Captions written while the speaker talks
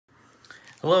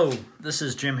Hello, this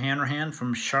is Jim Hanrahan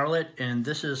from Charlotte, and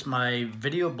this is my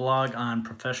video blog on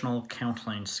professional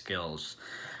counseling skills.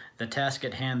 The task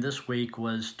at hand this week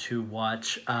was to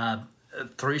watch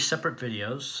three separate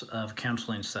videos of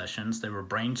counseling sessions. They were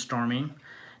brainstorming,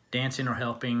 dancing or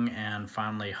helping, and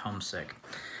finally homesick.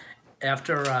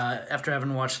 After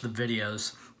having watched the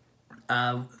videos,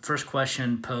 first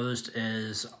question posed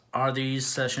is, are these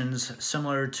sessions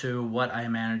similar to what I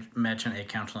imagine a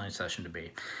counseling session to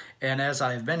be? And as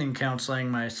I've been in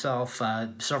counseling myself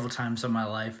several times in my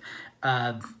life,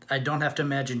 I don't have to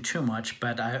imagine too much,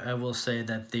 but I will say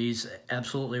that these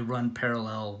absolutely run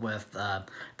parallel with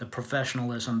the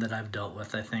professionalism that I've dealt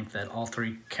with. I think that all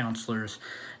three counselors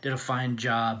did a fine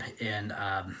job in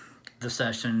the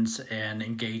sessions and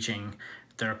engaging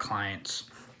their clients.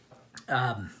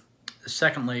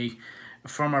 Secondly,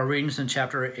 from our readings in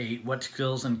Chapter 8, what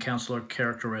skills and counselor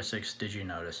characteristics did you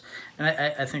notice? And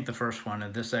I think the first one,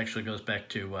 and this actually goes back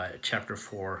to Chapter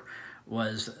 4,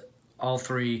 was all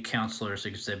three counselors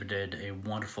exhibited a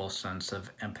wonderful sense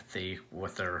of empathy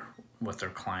with their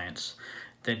clients.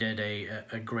 They did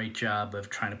a great job of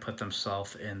trying to put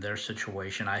themselves in their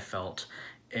situation, I felt,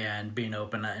 and being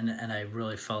open, and I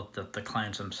really felt that the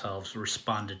clients themselves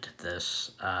responded to this,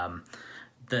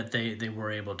 that they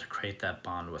were able to create that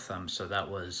bond with them. So that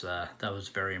was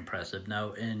very impressive.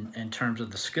 Now, in terms of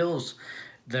the skills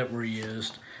that were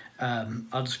used,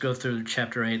 I'll just go through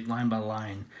Chapter 8 line by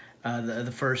line.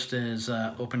 The first is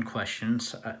open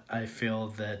questions. I feel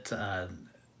that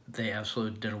they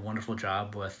absolutely did a wonderful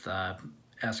job with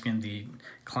asking the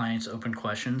clients open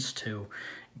questions to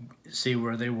see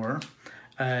where they were.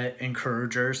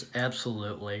 Encouragers,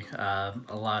 absolutely. A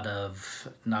lot of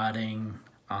nodding,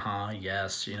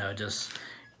 yes, just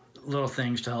little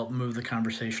things to help move the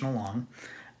conversation along.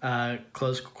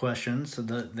 Closed questions, so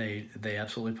they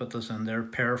absolutely put those in there.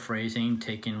 Paraphrasing,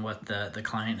 taking what the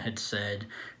client had said,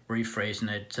 rephrasing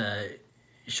it,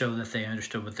 show that they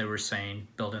understood what they were saying,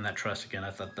 building that trust again.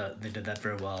 I thought that they did that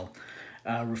very well.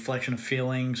 Reflection of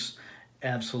feelings,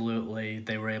 absolutely.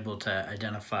 They were able to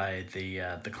identify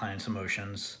the client's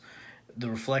emotions. The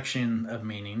reflection of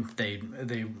meaning, they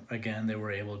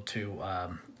were able to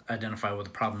identify what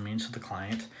the problem means to the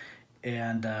client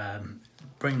and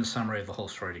bring the summary of the whole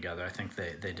story together. I think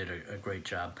they did a great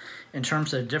job. In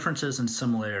terms of differences and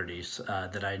similarities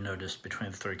that I noticed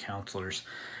between the three counselors,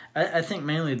 I think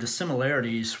mainly the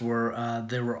similarities were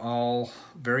they were all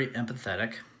very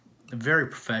empathetic, very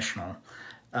professional,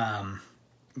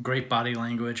 great body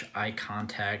language, eye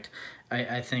contact.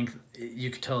 I think you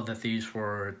could tell that these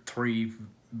were three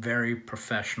very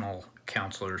professional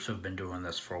counselors who've been doing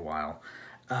this for a while.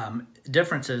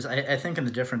 Differences, I think in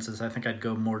the differences, I think I'd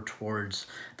go more towards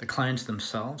the clients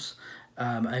themselves.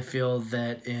 I feel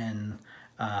that in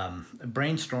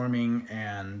brainstorming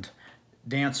and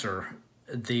dancer,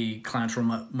 the clients were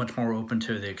much more open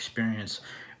to the experience,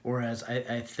 whereas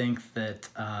I think that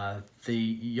the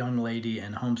young lady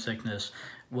in homesickness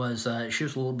was, she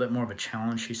was a little bit more of a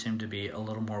challenge. She seemed to be a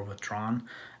little more withdrawn.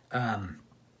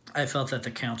 I felt that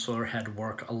the counselor had to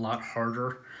work a lot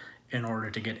harder in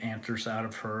order to get answers out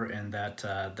of her, and that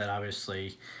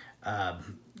obviously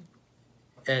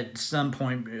at some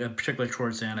point, particularly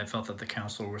towards the end, I felt that the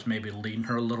counselor was maybe leading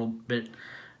her a little bit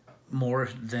more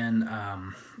than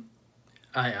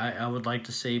I would like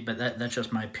to see, but that's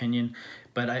just my opinion.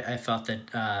 But I felt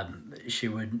that she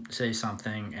would say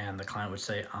something and the client would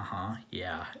say,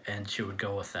 yeah, and she would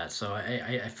go with that. So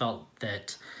I felt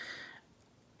that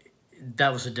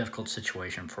that was a difficult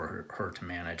situation for her to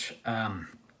manage.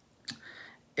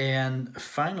 And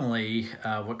finally,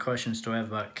 what questions do I have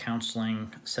about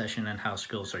counseling session and how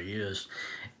skills are used?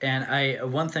 And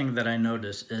one thing that I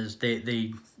noticed is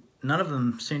they none of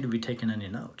them seem to be taking any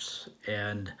notes.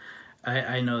 And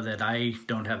I know that I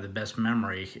don't have the best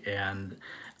memory, and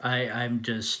I'm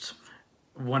just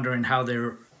wondering how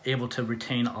they're able to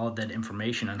retain all of that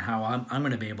information, and how I'm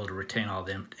going to be able to retain all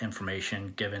the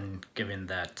information given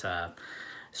that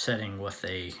setting with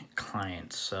a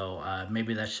client. So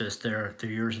maybe that's just their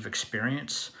years of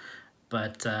experience,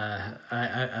 but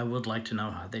I would like to know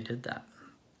how they did that.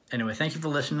 Anyway, thank you for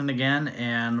listening again,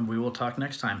 and we will talk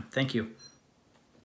next time. Thank you.